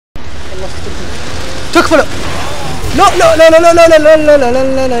الله تكفى. لا لا لا لا لا لا لا لا لا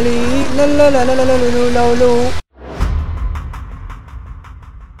لا لا لا لا لا لا لا لا لا.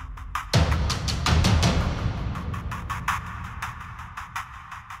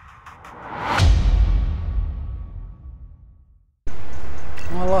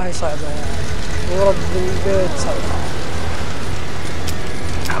 والله صعبة يعني، ورب البيت صعبة.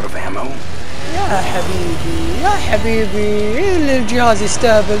 يا حبيبي يا حبيبي، اللي الجهاز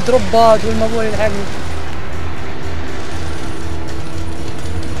يستهبل دروبات والموبايل يلحقني.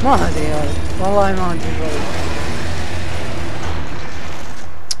 ما ادري يا ولد، والله ما ادري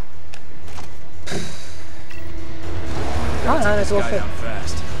والله. انا توفيت.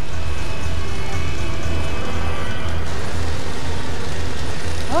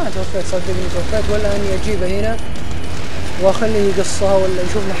 انا توفيت صدقني توفيت، ولا اني اجيبه هنا واخليه يقصها ولا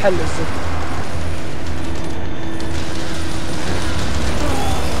يشوف له حل الزبده.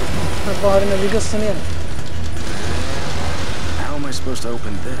 الظاهر انه بيقصني انا.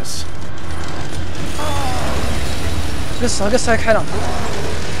 قصها هيك حرام.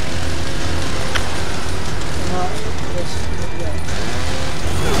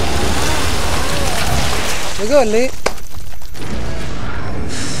 يقول لي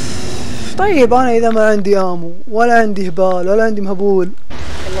طيب انا اذا ما عندي امو ولا عندي هبال ولا عندي مهبول.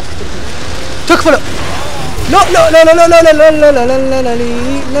 الله تكفى. لا لا لا لا لا لا لا لا لا لا لا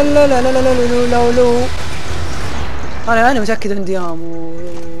لا لا لا لا لا. انا متاكد عندي امو.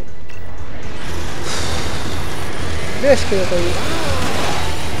 ليش كذا طيب؟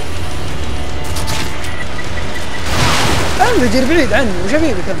 انفجر بعيد عني، وش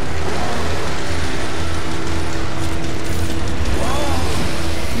ابيك انا؟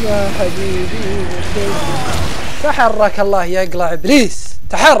 يا حبيبي تحرك، الله يقلع ابليس،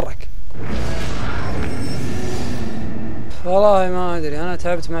 تحرك. والله ما ادري، انا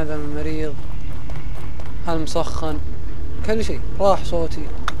تعبت مع ذا المريض المسخن، كل شيء راح صوتي.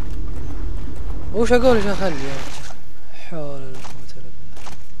 وش اقول ايش اخلي يا رجال؟ حول ولا قوة الا بالله.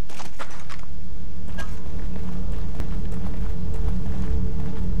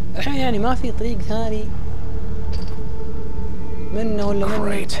 الحين يعني ما في طريق ثاني منه ولا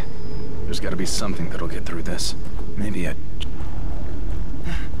منه. There's got to be something that'll get through this. Maybe I.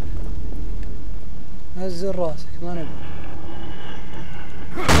 نزل راسك، ما نبي.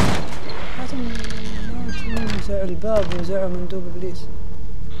 لا تنزع الباب ونزعه مندوب ابليس.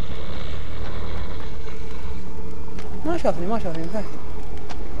 ما شافني مفهي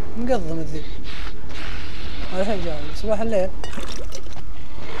مقضم الذيب. الحين جاي صباح الليل.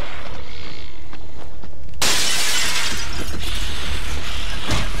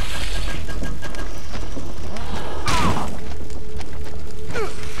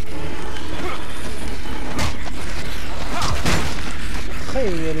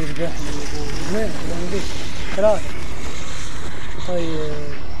 تخيل يذبحني يقول اثنين عندي ثلاثة. طيب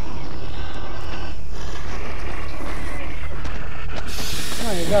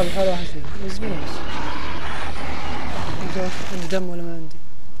ما يقابل حال واحد فيه يزبون بس. عندي دم ولا ما عندي؟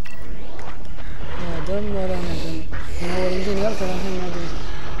 لا دم ولا ما دم. من اول يجيني يركض الحين ما ادري.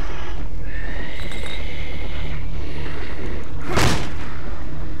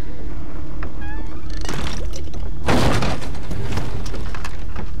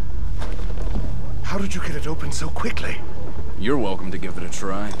 How did you get it open so quickly? You're welcome to give it a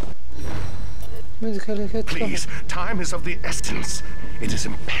try. Please, time is of the essence. It is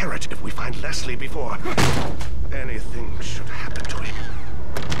imperative we find Leslie before anything should happen to him.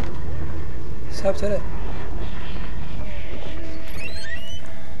 تشابترات.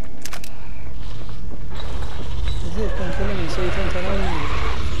 وذين كان كلمة سويتين كلام.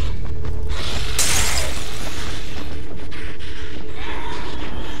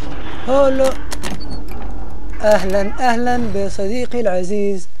 هلا اهلا اهلا بصديقي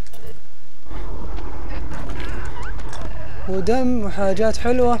العزيز. ودم وحاجات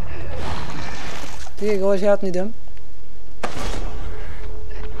حلوة. دقيقة اول شي اعطني دم.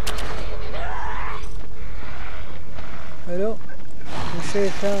 حلو. والشيء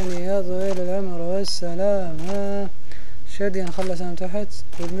الثاني يا طويل العمر والسلامة، الشدين خلص من تحت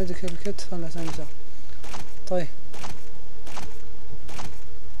والميديكال كت خلص من تحت. طيب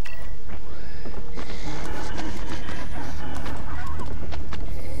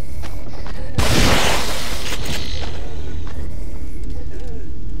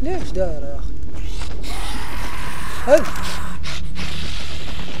ليش دايرة يا اخي؟ هل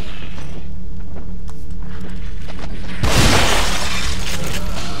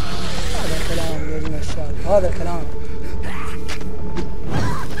هذا الكلام يا منشار، هذا الكلام.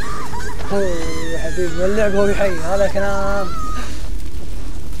 يا حبيبي واللعب هو بيحيي، هذا كلام.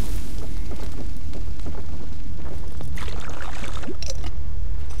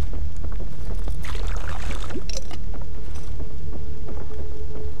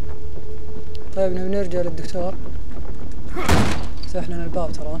 طيب نبي نرجع للدكتور. فتح لنا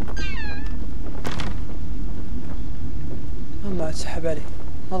الباب ترى. ما تسحب علي.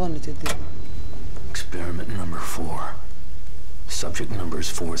 ما ظنيت تدري. Experiment number 4. Subject numbers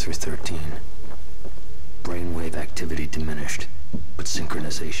 4 through 13. Brainwave activity diminished, but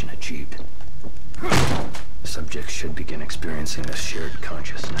synchronization achieved. Subjects should begin experiencing a shared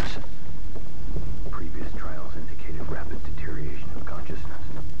consciousness. Previous trials indicated rapid deterioration of consciousness.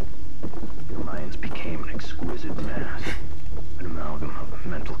 Their minds became an exquisite mass, an amalgam of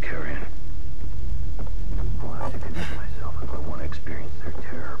mental carrion. I'll have to commit myself if I want to experience their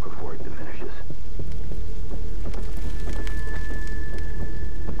terror before it diminishes.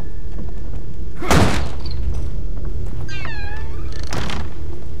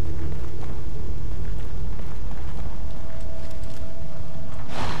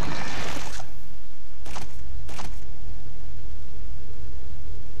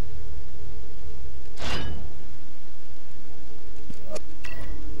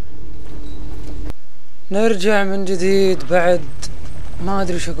 نرجع من جديد بعد ما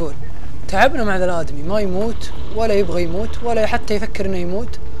ادري وش اقول. تعبنا مع ذا الادمي، ما يموت ولا يبغى يموت ولا حتى يفكر انه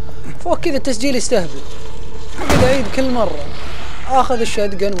يموت. فوق كذا التسجيل يستهبل، كذا عيد كل مرة اخذ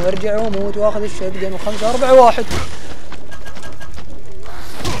الشتقن وارجع واموت واخذ الشتقن و5 4 1.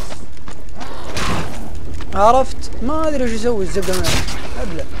 عرفت؟ ما ادري وش يسوي الزبدة معي.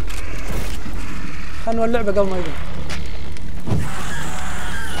 ابلع. خلنا نولع قبل ما يقوم.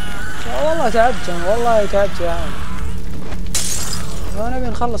 والله تعبت انا، والله تعبت يا عم. نبي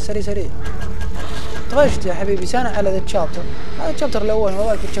نخلص سريع. طفشت يا حبيبي سنة على ذا التشابتر. هذا التشابتر الاول، ما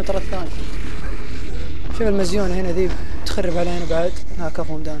بالك بالتشابتر الثاني. شوف المزيونة هنا ذي تخرب علينا بعد. ها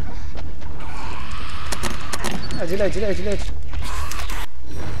كفو مدانا. اجل.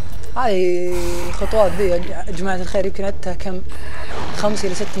 هاي الخطوات ذي يا جماعة الخير يمكن عدتها كم 5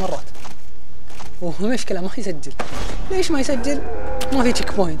 إلى 6 مرات. ومشكلة ما يسجل. ليش ما يسجل؟ ما في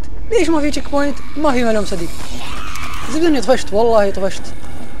تشيك بوينت. ليش ما في تشيك بوينت؟ ما في ملوم صديق. زبد اني طفشت، والله طفشت.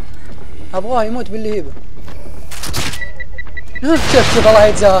 ابغاه يموت باللي هيبه. شوف الله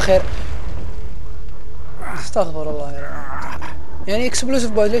يجزاه خير. استغفر الله يا رب. يعني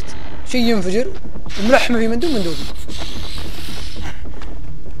اكسبلوسيف بايلت شيء ينفجر وملحمه في مندوب.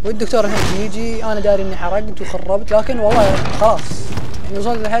 والدكتور هنا يجي انا داري اني حرقت وخربت، لكن والله خلاص يعني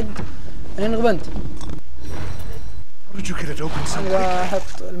وصلت لحد اني انغبنت. انا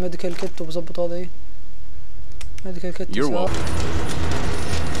احط الميديكال كيت وبظبط هذا. ميديكال كيت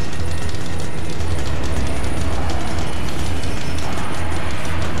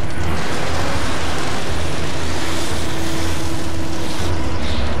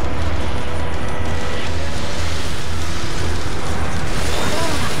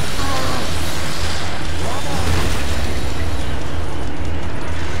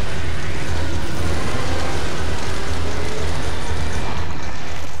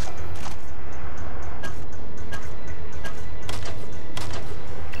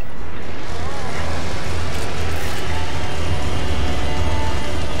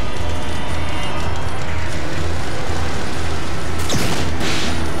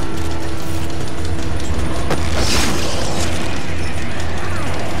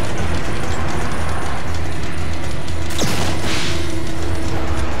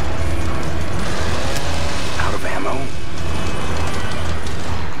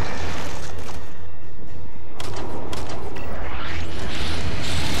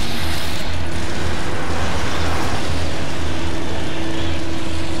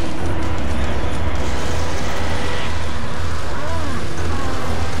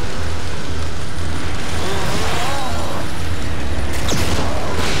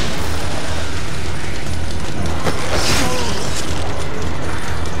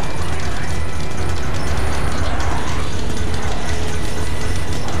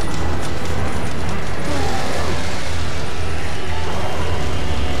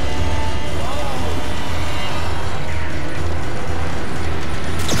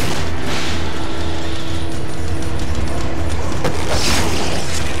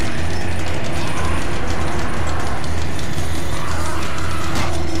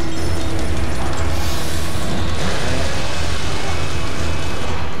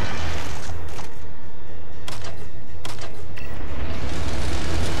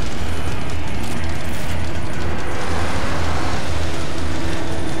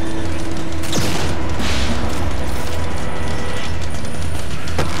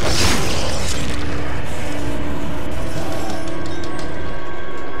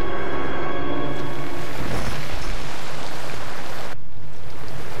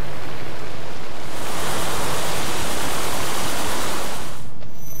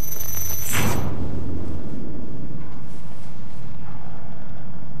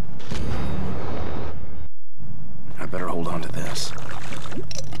I better hold on to this.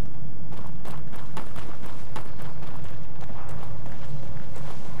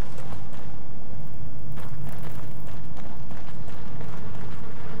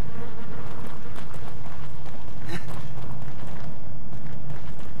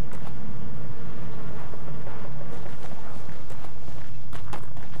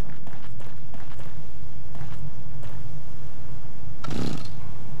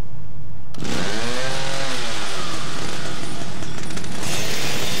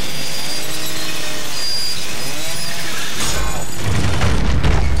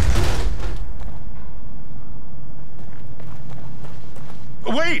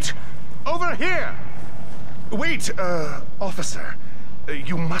 Wait! Over here! Wait, officer.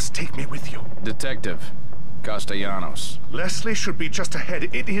 You must take me with you. Detective Castellanos. Leslie should be just ahead.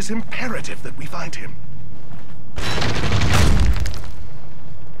 It is imperative that we find him.